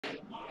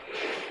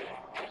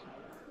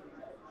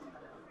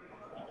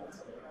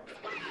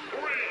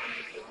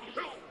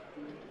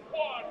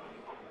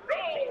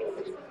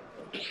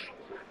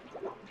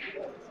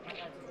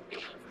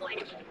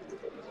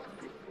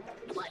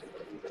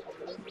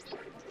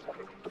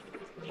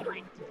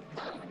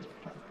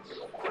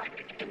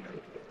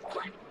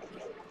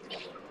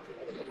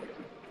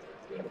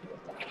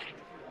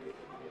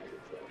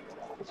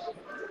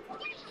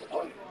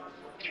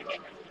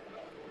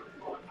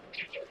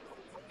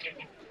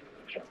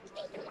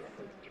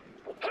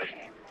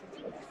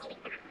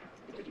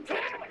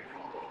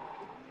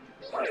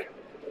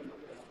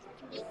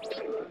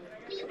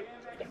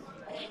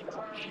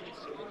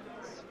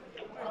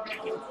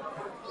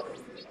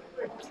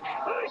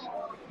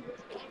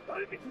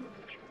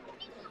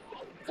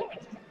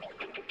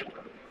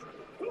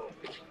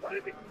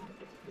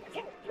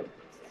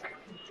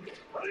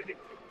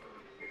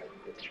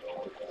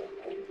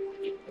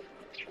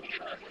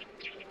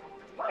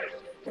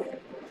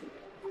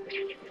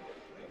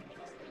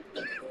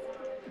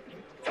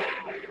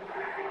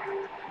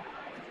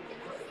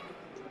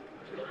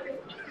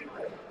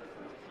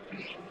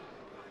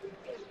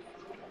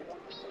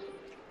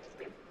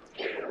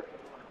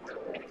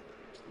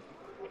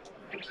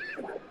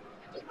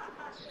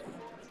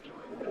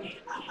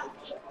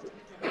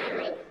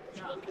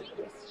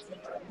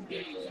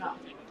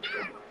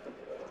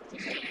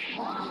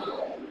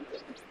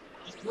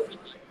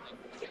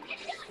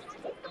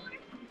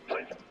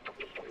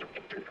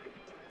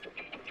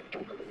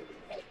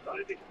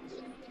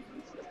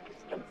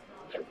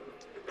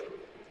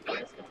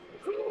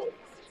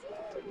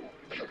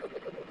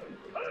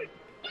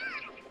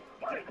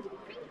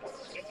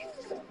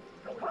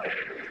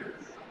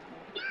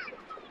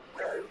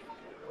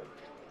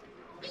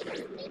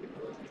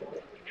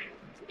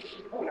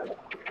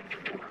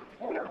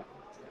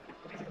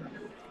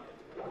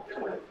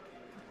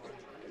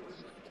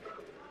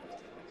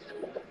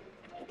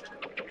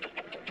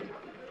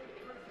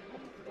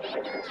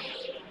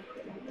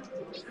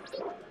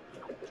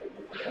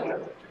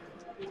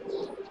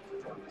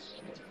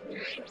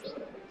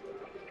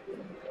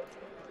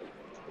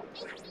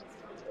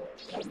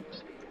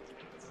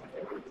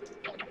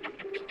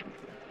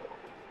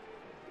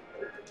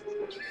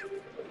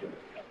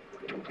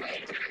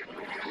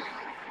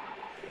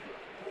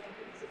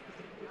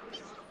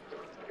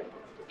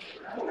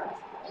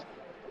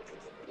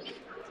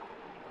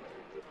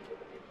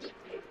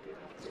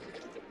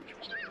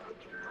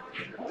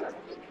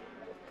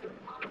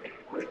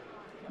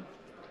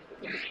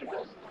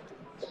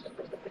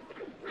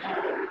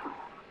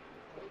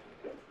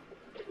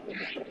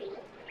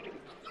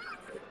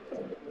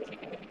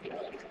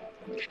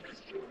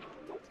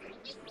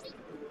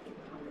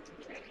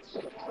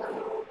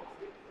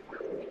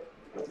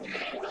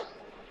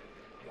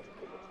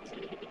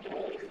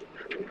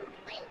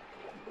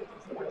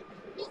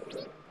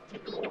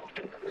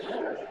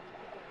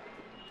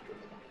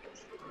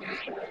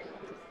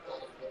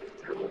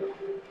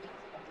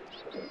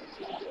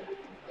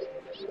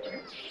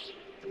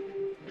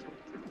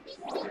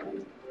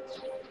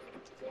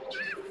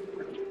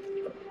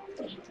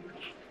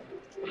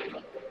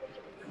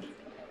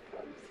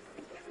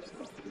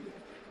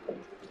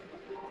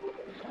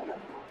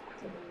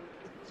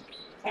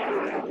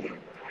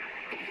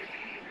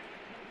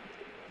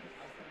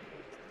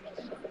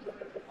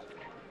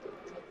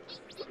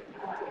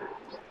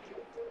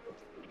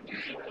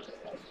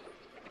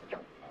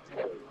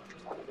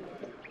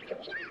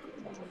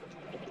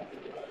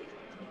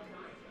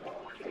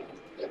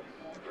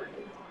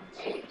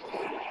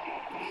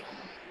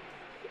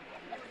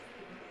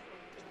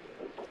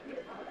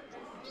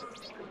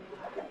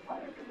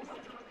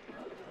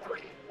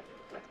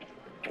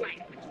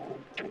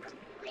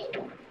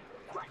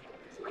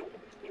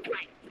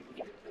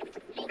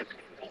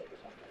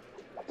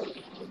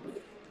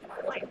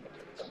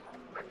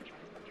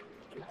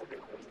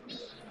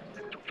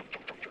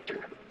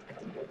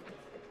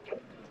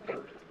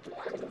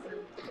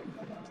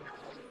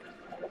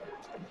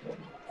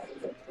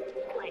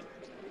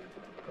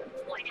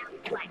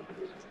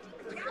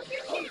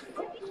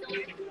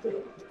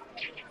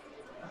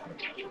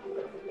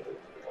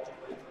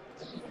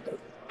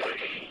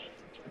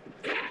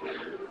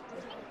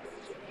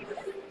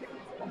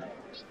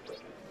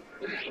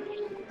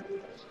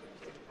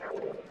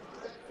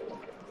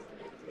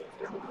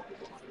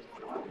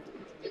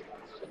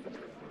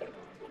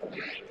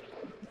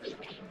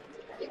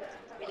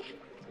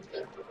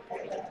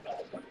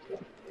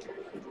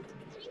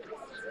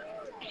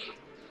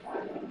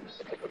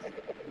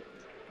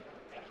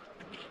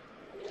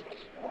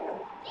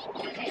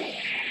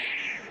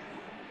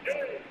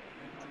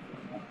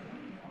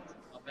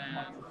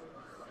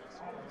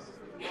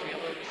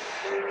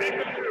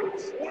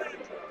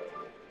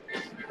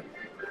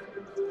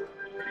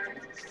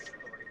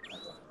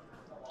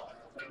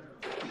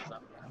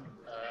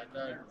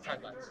The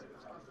taglines.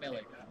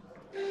 Melee.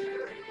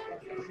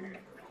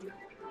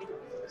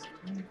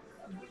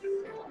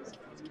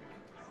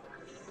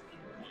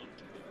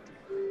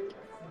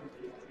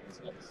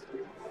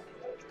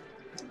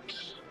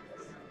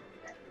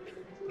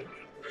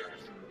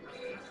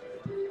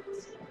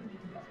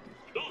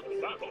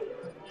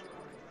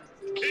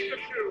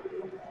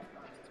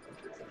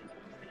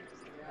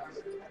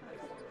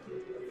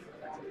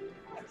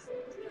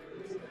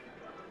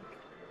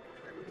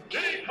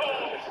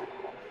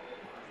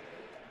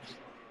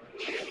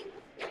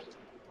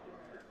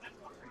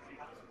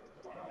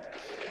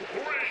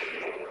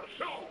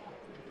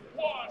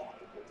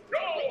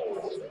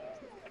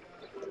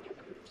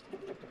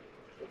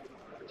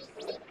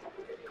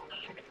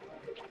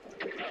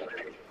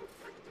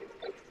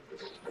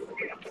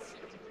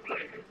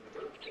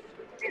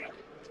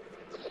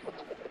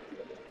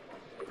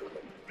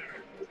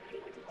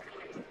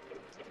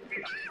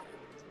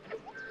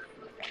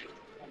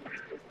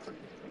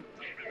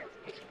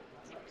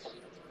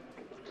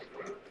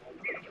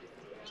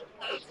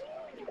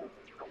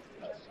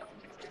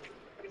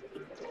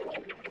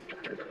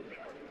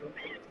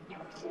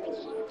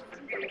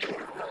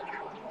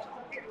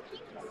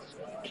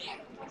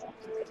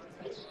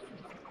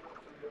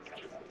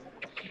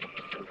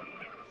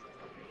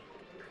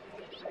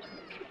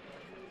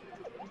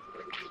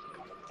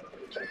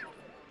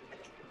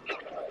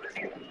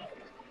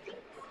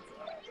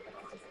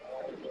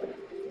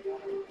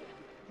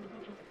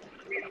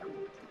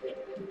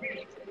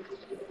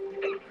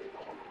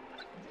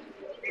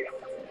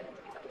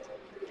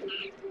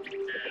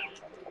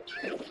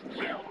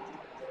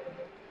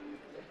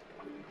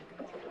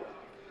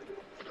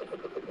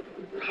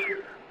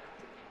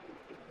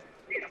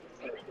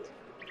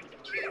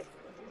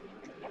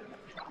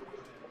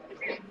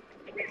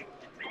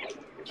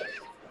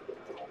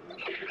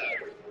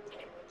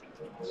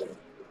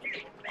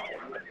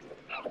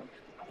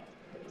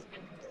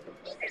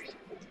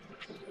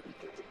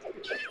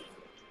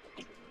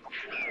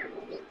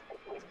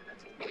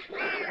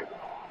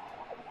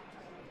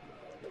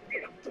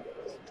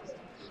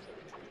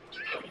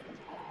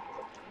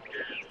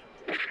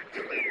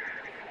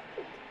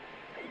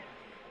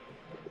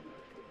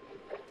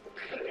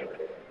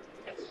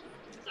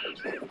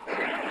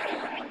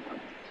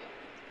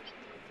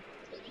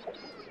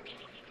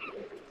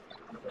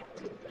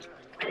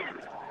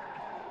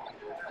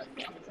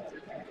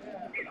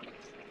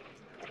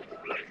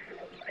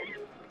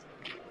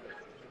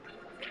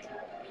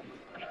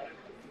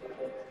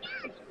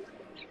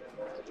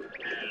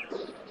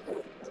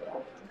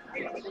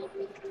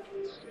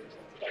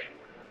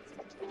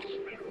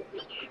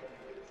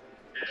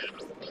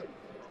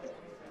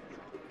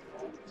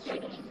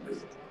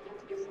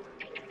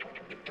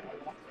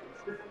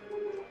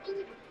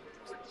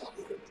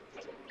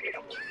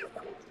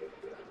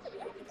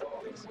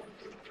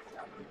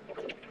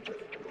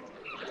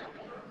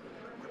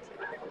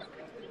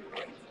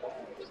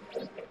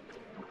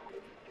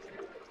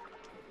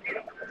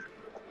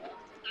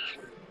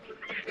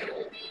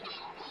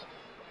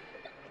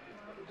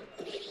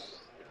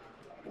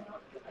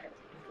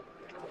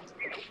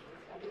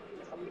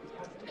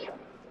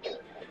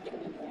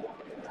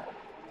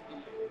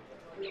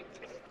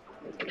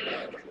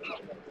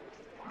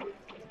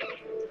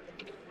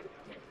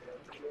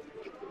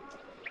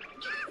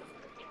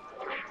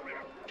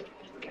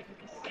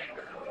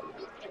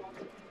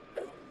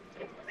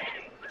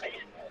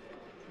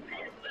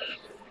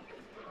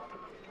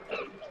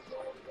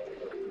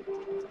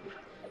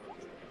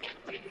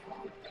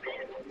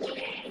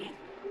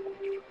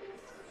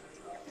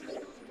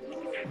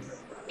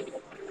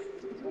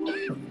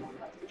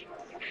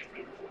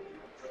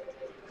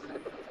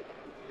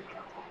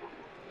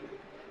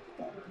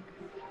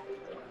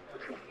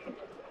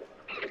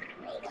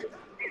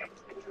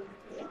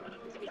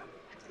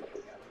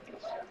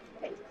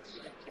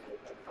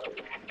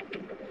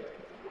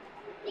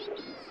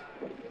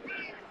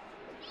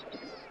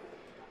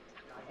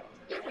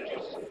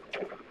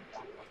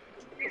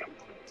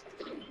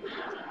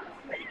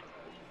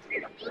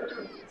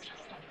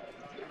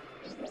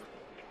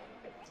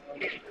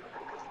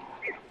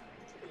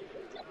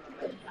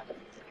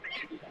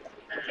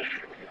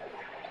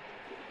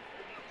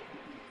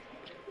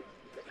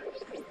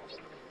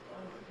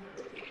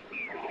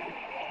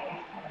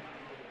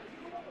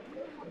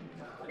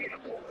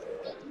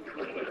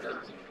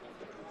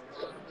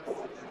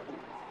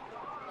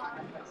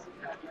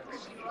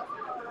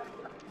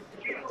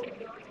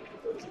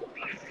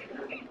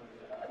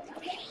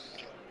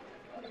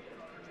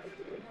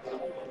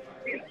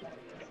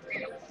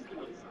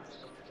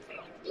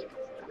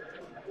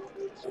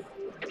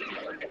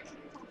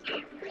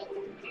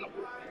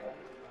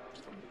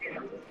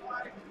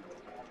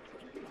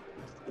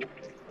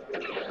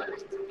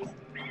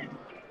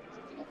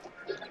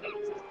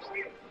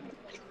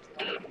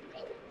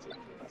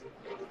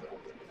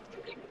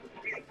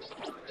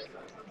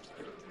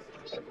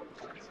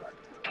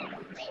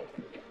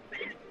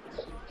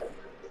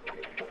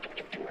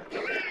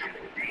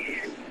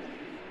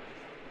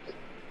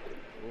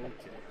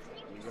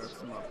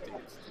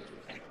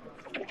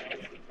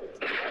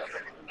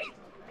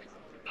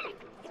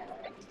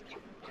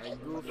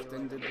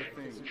 Then did the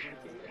thing.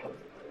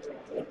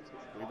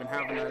 We've been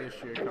having that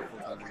issue a couple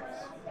times.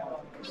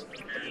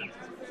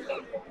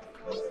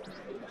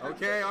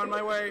 Okay, on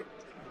my way.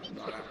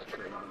 Not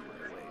actually on my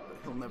way, but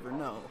he'll never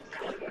know.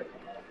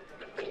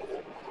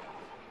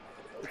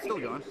 It's still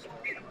going.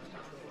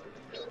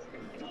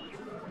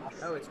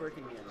 Oh, it's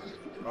working again.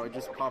 Oh, it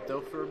just popped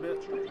out for a bit?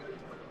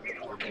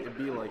 It'd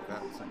be like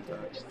that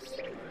sometimes.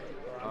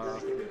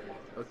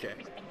 Okay.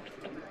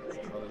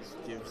 Let's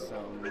give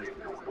some of that.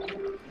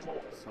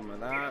 Some of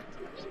that.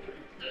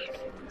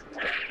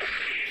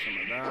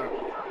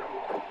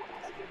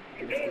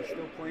 And if they're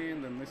still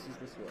playing, then this is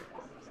this way.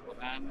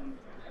 And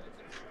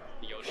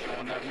Yoshi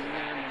on that.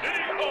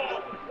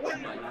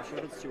 I'm not sure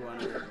if it's 2-1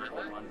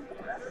 or 1.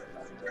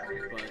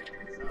 But,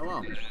 oh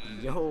well.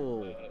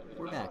 Yo,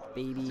 we're back,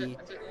 baby.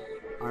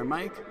 Our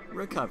mic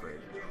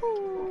recovered.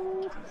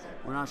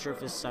 We're not sure if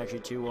this is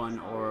actually 2-1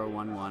 or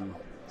 1-1.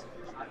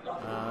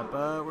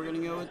 But we're gonna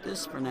go with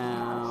this for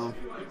now.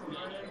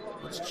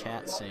 What's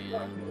chat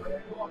saying?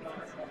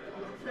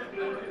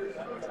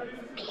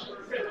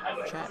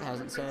 Chat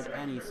hasn't said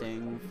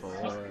anything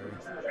for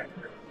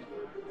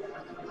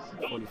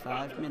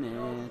 45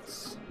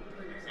 minutes.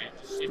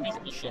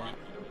 Stupid chat.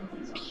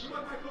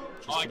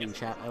 Just kidding,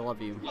 chat. I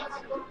love you.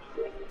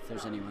 If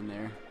there's anyone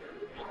there.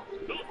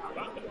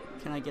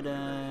 Can I get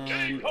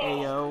an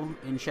AO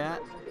in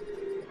chat?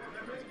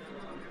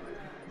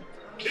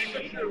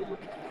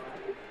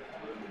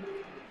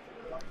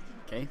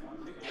 Okay,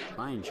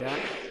 fine, chat.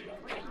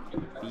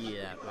 Be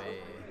that way.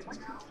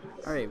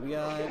 Alright, we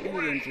got maybe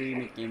game 3,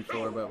 maybe game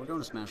 4, but we're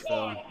going to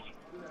Smashville.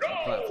 The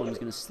platform is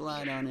going to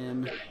slide on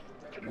in.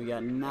 We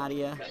got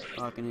NadiA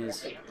rocking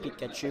his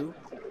Pikachu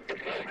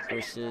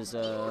versus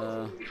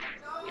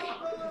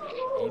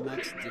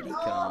aMac's Diddy.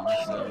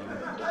 So,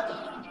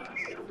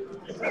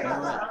 you know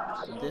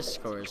what? This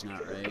score is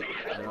not right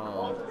at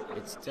all.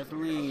 It's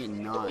definitely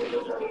not.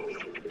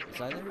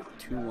 It's either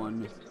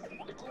 2-1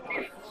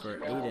 for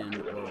Aiden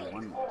or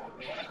 1-1.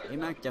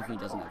 aMac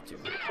definitely doesn't have 2.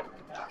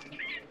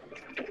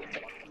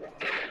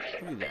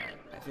 Look at that.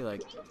 I feel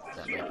like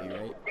that might be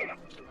right.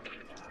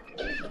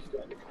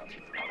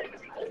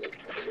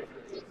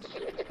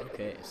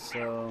 Okay,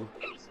 so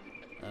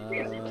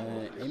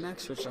aMac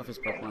switched off his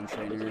Pokemon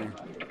trainer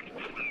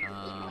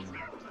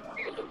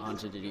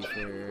onto Diddy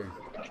for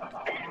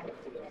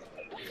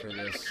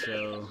this,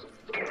 so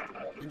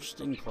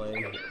interesting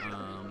play.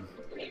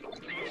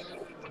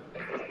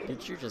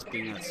 Pikachu just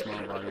being that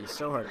small body,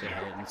 so hard to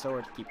hit and so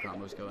hard to keep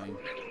combos going.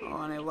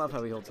 Oh, and I love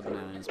how he holds a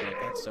banana in his mouth.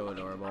 That's so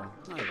adorable.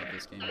 I love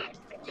this game.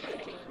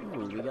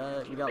 Ooh,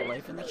 we got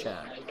life in the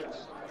chat.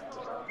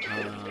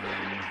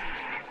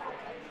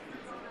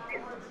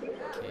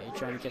 Okay,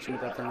 trying to catch him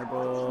with that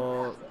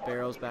Thunderbolt.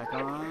 Barrel's back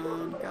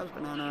on. Grabs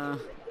banana.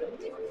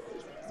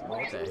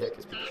 What the heck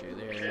is Pikachu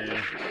there?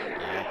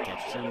 Yeah,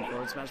 catches him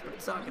forward smash, but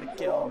it's not gonna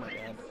kill. Oh my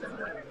god.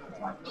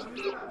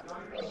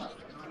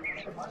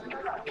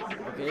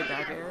 Okay,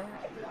 back air.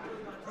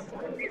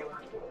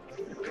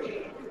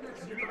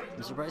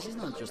 I'm surprised he's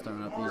not just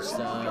throwing up these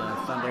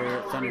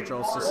thunder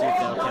trolls to see if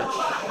they'll catch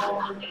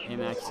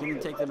aMac. He's gonna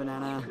take the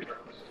banana.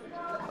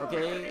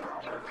 Okay.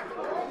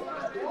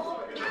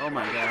 Oh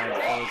my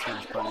god, forward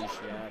smash punish.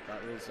 Yeah,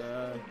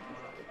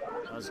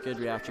 that was a good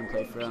reaction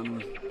play from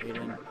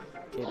Aiden.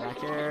 Okay,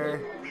 back air.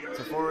 It's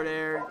a forward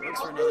air.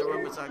 Looks for another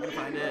one, but it's not gonna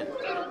find it.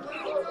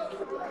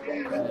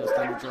 And those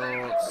thunder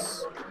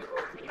trolls.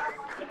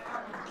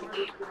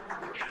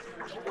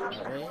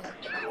 Alright,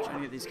 trying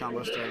to get these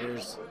combo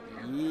starters.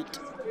 Yeet.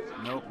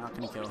 Nope, not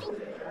gonna kill.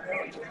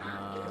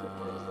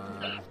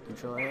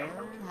 Control air.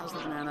 How's the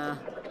banana?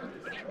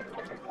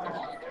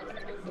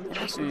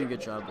 He's doing a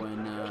good job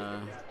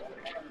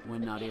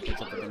when NadiA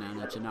picks up the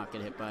banana to not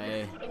get hit by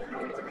it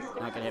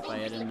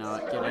and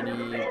not get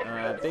any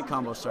big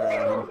combo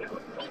starter on him.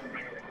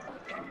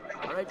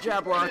 Alright,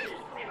 jab lock.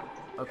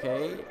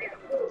 Okay.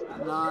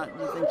 Not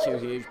nothing too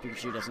huge.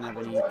 Pikachu doesn't have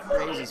any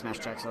crazy smash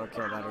attacks that'll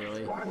kill that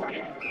early.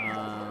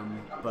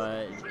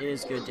 But it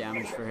is good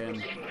damage for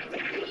him.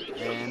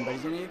 But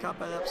he's gonna get caught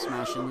by that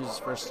smash and lose his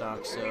first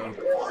stock, so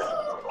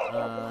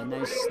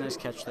nice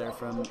catch there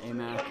from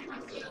aMac.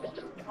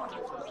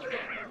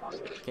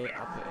 Okay,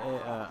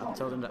 up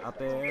tilt into up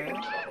air.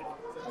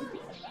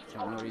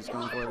 Don't know what he's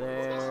going for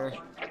there.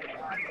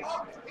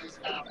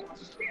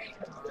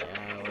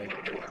 Yeah, like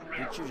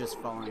Pikachu just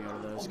falling out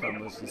of those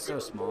combos. He's so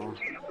small.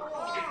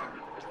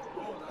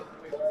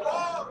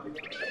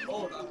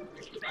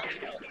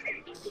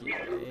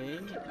 Okay,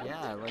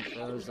 yeah, like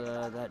those,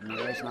 that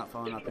NadiA's not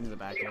falling up into the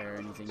back air or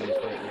anything quite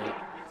yet.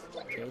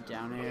 Okay,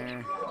 down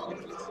air.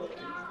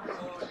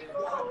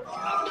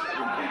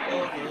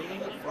 Okay,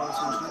 forward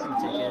smash, not gonna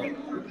take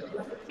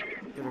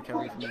it. Good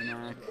recovery from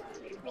aMac.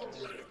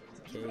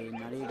 Okay,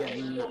 NadiA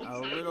getting a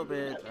little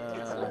bit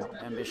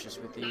ambitious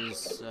with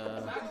these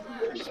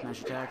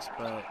smash attacks,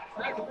 but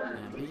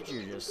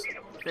Pikachu just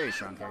very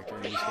strong character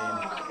in this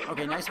game.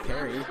 Okay, nice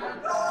parry.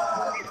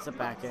 It's a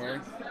back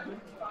air.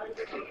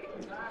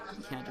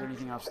 Can't do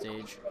anything off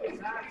stage.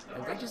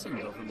 I'd like to see him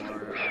go for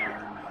more,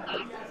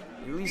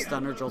 at least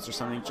Thunder Jolts or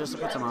something, just to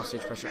put some off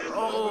stage pressure.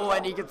 Oh,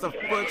 and he gets a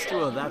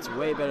footstool. That's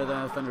way better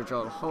than a Thunder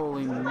Jolt.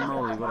 Holy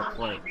moly, what a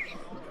play.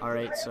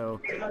 Alright, so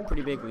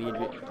pretty big lead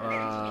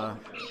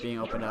being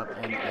opened up,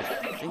 and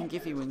I think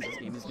if he wins this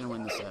game, he's going to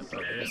win the set, but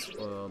I guess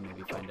we'll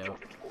maybe find out.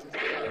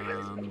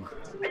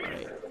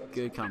 Alright,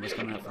 good combos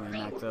coming up from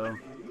aMac though.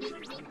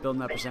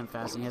 Building that percent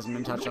fast, and he hasn't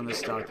been touched on this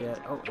stock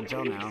yet. Oh,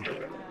 until now.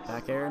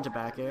 Back air into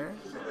back air.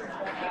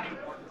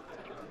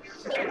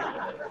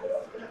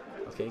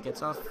 Okay,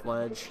 gets off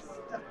ledge.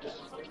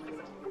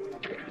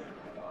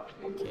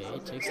 Okay,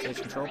 takes stage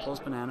control, pulls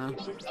banana.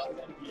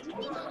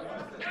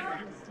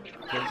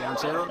 Okay, down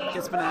tilt,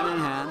 gets banana in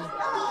hand.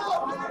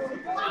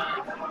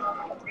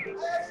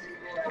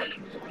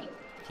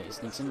 Okay,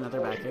 sneaks in another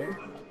back air.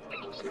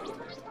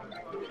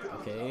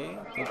 Okay,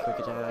 good quick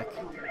attack.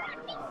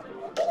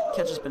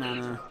 Catches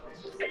banana.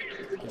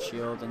 Good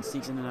shield, and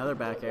sneaks in another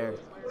back air.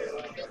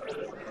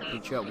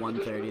 Pikachu at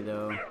 130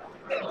 though.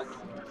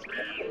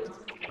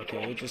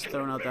 Okay, just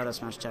throwing out that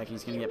smash attack,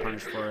 he's gonna get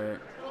punished for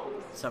it.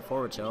 It's that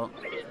forward tilt.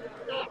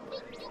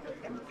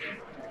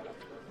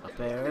 Up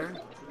air.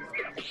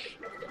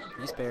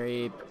 Nice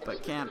parry,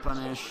 but can't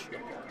punish.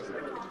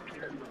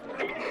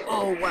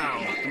 Oh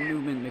wow! The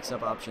movement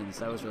mix-up options.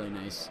 That was really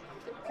nice.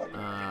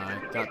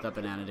 Got that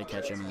banana to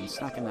catch him and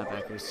snuck in that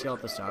back air, seal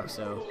up the stock,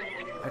 so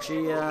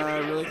actually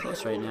really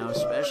close right now,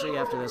 especially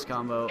after this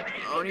combo.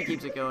 Oh, and he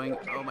keeps it going.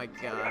 Oh my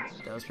god,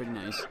 that was pretty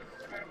nice.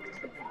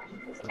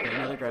 Okay,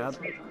 another grab.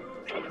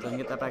 Doesn't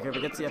get that back here,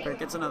 but gets the up air,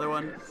 gets another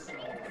one.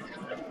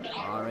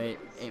 Alright,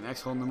 aMac's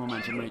holding the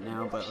momentum right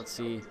now, but let's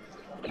see.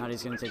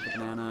 NadiA's gonna take the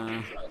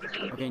banana.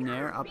 Okay,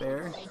 nair, up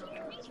air.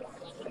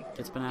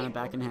 Gets banana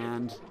back in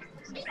hand.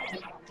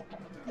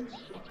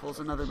 Pulls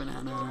another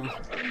banana.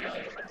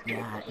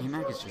 Yeah,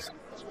 aMac is just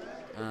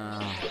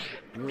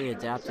really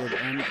adapted,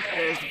 and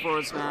there's the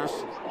forward smash.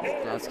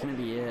 That's gonna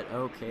be it.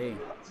 Okay.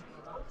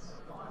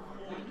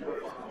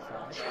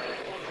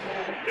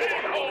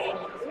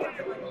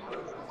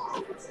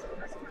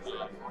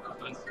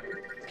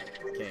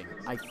 Okay,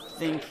 I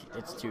think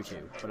it's 2-2,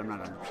 but I'm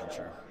not 100%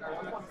 sure.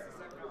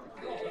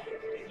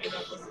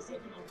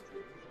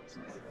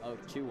 Oh,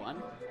 2-1?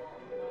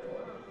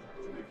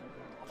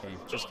 Okay,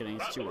 just kidding,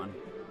 it's 2-1.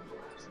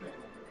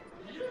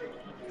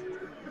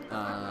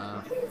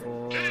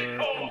 For...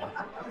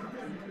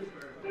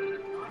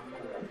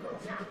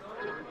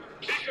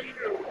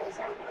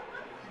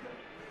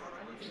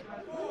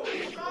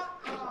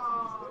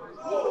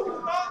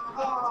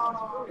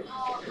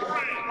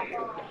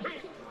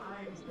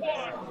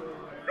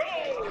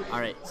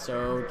 Alright,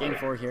 so game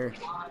 4 here.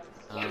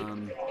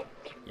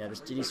 Yeah, this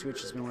Diddy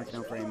switch has been working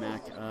out for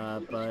aMac,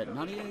 but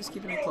NadiA is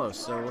keeping it close,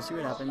 so we'll see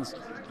what happens.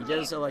 He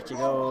does elect to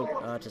go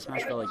to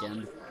Smashville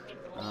again.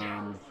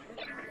 I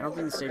don't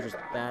think the stage was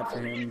bad for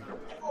him.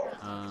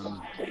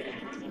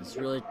 He's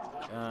really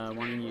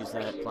wanting to use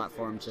that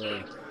platform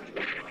to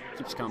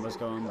keep his combos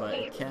going, but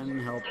it can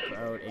help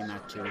out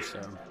aMac too,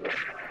 so...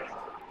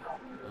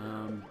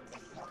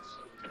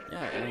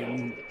 yeah,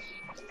 and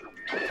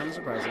kind of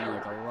surprising,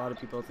 like a lot of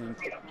people think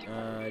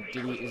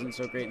Diddy isn't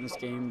so great in this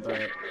game,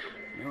 but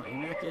you know,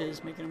 aMac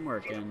is making him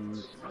work and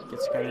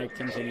gets to kind of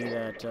continue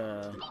that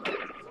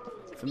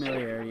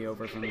familiarity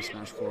over from the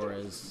Smash 4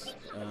 as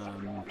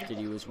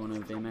Diddy was one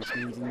of aMac's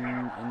mains in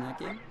that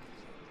game.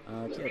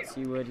 Okay, let's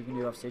see what he can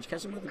do off stage.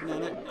 Catch him with the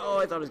banana. Oh,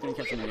 I thought I was going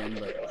to catch him again,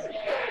 but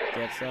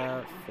gets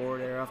that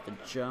forward air off the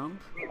jump.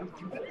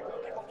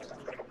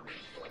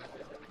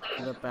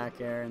 The back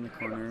air in the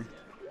corner.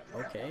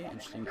 Okay,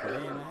 interesting play,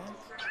 aMac.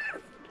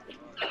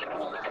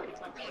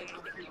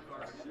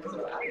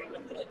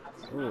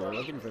 Ooh,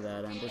 looking for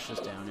that ambitious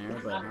down air,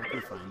 but not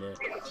gonna find it.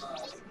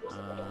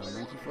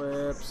 Monkey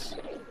flips.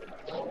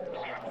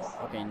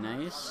 Okay,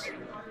 nice.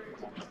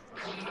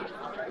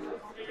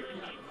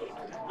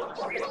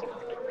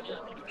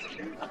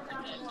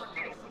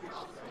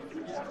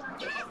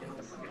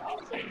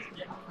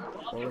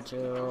 Forward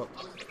tilt.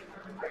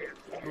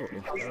 Oh,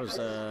 that was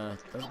a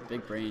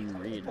big brain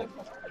read.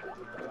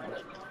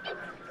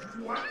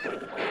 Oh,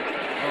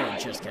 and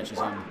just catches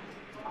him.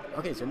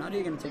 Okay, so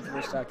NadiA gonna take the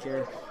first stock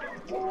here.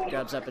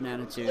 Grabs that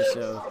banana too,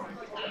 so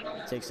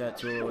takes that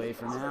tool away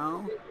for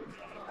now.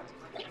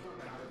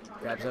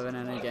 Grabs that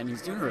banana again.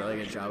 He's doing a really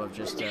good job of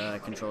just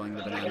controlling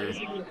the banana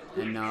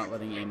and not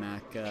letting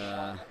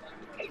aMac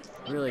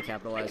really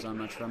capitalize on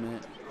much from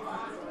it.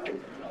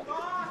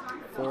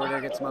 Forward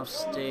air gets him off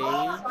stage.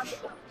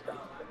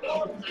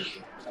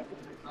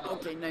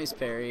 Okay, nice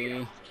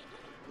parry.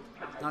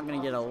 Not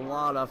gonna get a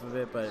lot off of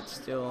it, but it's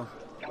still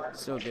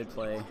good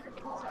play.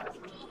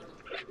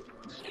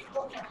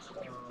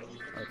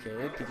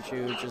 Okay,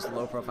 Pikachu just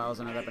low profiles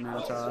on that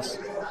banana toss.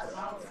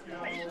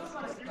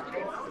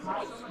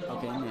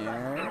 Okay, in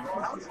there.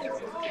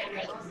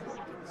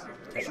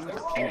 Catching with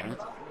a peanut.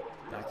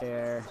 Back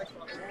air.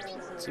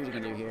 Let's see what he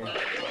can do here.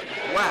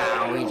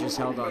 Wow, he just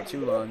held on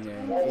too long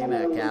there.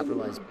 aMac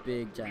capitalized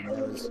big time.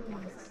 That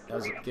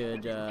was a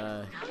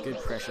good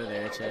pressure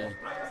there to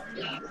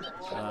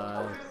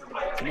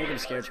make him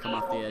scared to come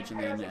off the edge and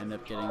then end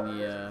up getting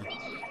the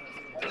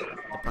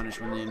punish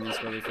when the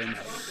invincibility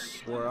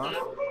frames wore off.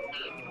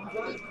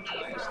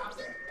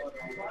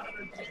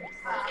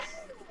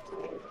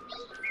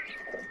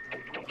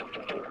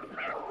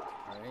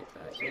 Alright,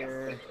 back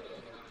here.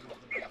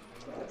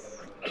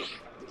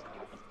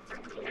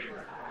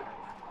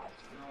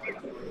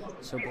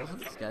 So both of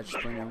these guys just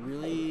playing a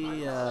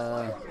really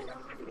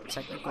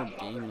technical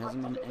game. It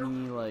hasn't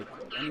been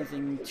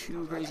anything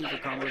too crazy for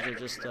combos. They're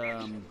just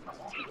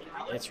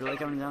it's really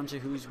coming down to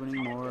who's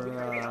winning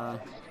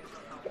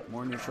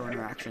more neutral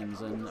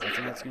interactions, and I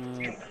think that's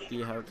gonna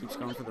be how it keeps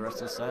going for the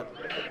rest of the set.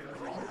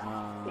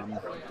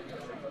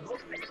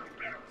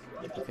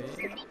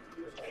 Okay,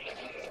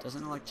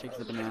 doesn't like take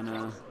the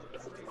banana.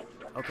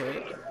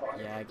 Okay,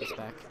 yeah, I guess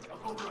back.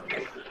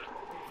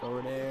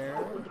 Forward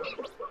air.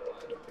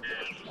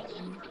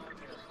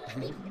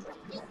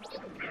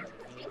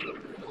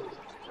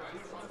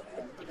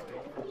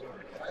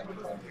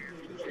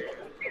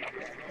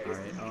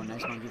 Alright, oh,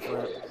 nice monkey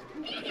flip.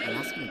 And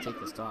that's going to take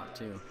the stock,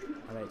 too.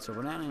 Alright, so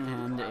we're down in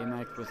hand,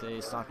 aMac with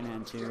a stock in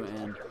hand, too,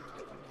 and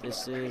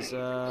this is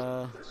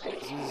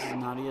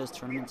NadiA's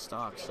tournament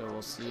stock, so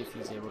we'll see if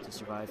he's able to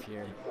survive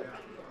here.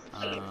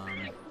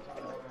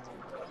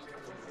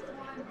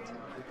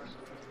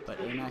 But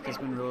aMac has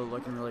been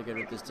looking really good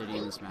with this Diddy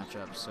in this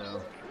matchup,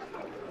 so...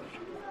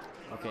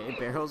 Okay,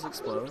 barrels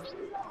explode.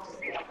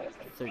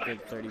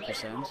 Good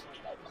 30%.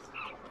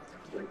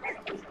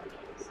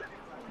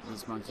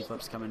 These monkey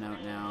flips coming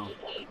out now.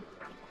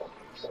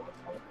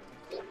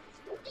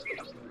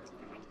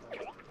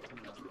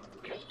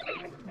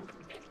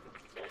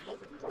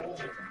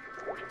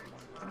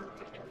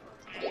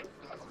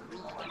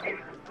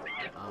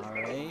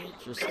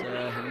 just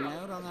hanging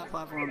out on that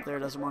platform up there.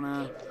 Doesn't want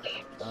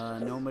to.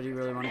 Nobody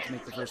really wanted to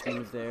make the first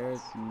move there.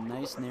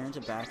 Nice nair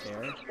into back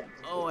air.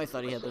 Oh, I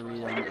thought he had the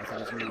read on. I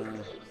thought he was going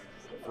to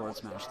forward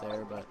smash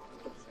there, but.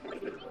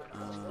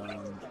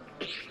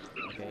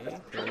 Okay,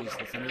 parries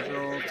the Thunder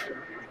Jolt.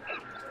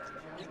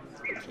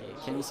 Okay,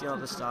 can you see all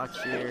the stock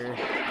here?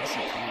 Yes,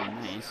 he can.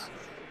 Nice.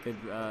 Good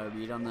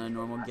read on the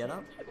normal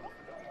getup.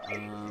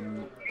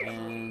 And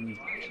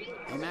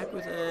aMac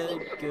with a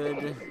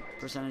good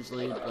percentage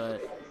lead,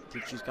 but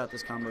Pikachu's got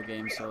this combo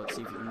game, so let's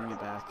see if we can bring it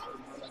back.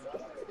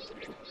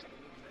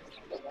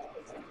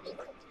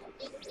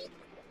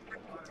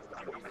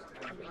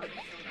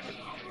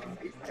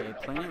 Okay,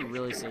 playing it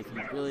really safe. He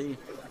really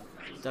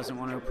doesn't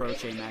want to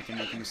approach aMac and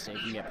make a mistake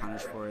and get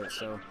punished for it,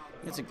 so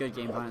it's a good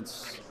game plan.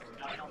 It's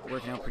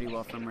working out pretty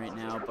well for him right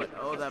now, but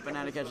oh, that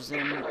banana catches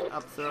him.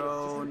 Up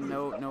throw,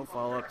 no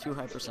follow-up, too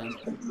high percent.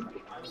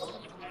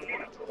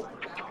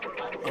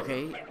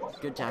 Okay,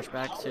 good dash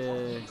back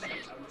to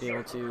be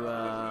able to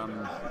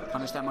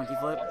punish that monkey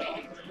flip.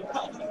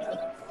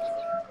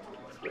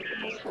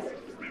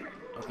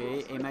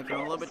 Okay, aMac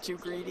going a little bit too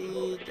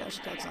greedy. Dash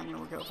attack's not going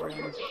to work out for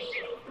him.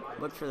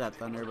 Looked for that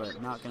thunder,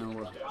 but not going to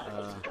work.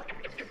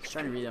 Just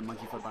trying to read that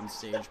monkey flip on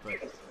stage, but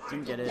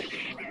didn't get it.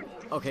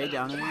 Okay,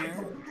 down in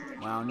there.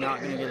 Wow, not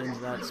going to get into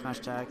that smash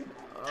attack.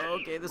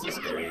 Okay, this is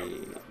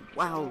scary.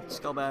 Wow,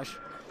 skull bash.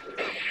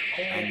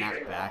 And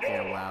that back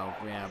air, wow,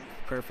 yeah,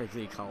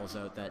 perfectly calls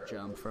out that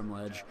jump from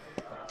ledge.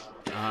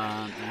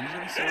 And he's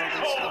going to sell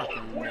that stock,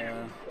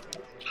 and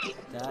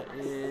that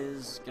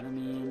is going to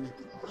mean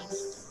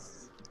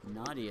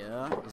NadiA is